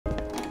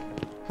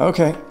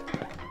Okay.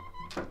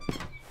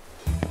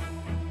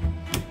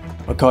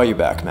 I'll call you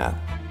back, Matt.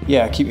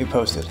 Yeah, keep me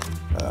posted.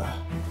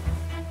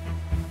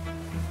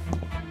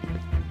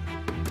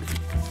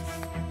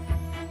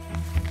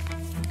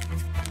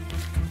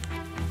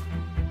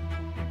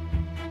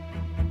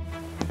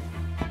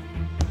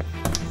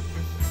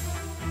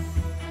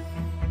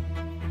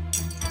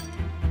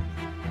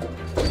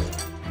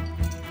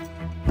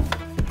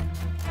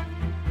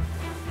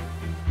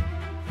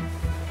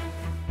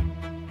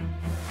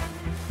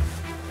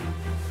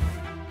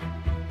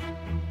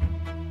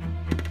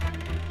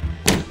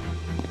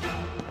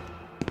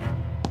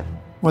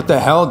 What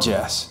the hell,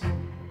 Jess?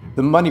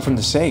 The money from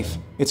the safe.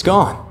 It's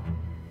gone.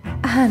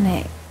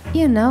 Honey,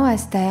 you know I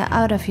stay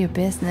out of your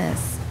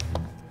business.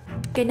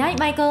 Good night,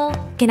 Michael.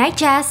 Good night,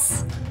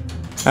 Jess.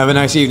 Have a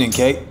nice evening,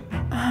 Kate.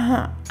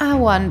 I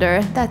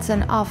wonder, that's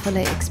an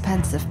awfully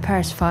expensive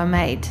purse for a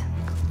maid.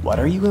 What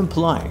are you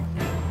implying?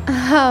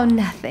 Oh,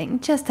 nothing.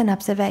 Just an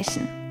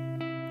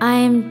observation.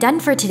 I'm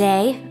done for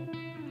today.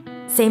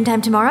 Same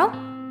time tomorrow?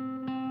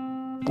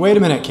 Wait a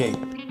minute, Kate.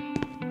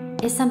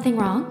 Is something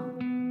wrong?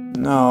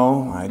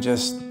 No,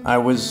 I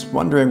was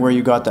wondering where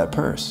you got that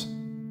purse.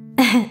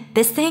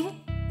 This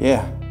thing?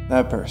 Yeah,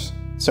 that purse.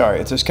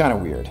 Sorry, it's just kind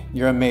of weird.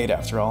 You're a maid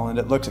after all, and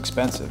it looks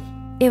expensive.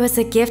 It was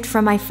a gift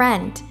from my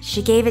friend.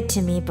 She gave it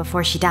to me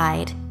before she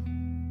died.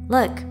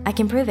 Look, I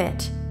can prove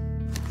it.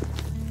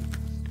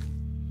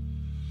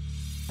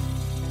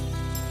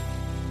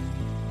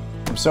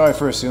 I'm sorry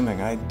for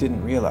assuming. I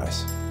didn't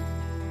realize.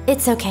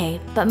 It's okay,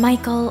 but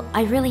Michael,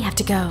 I really have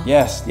to go.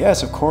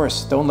 Yes, of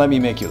course. Don't let me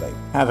make you late.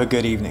 Have a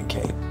good evening,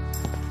 Kate.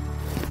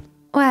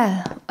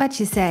 Well, what'd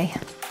you say?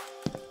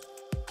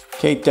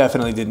 Kate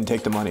definitely didn't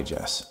take the money,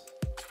 Jess.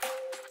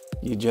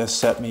 You just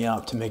set me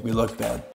up to make me look bad.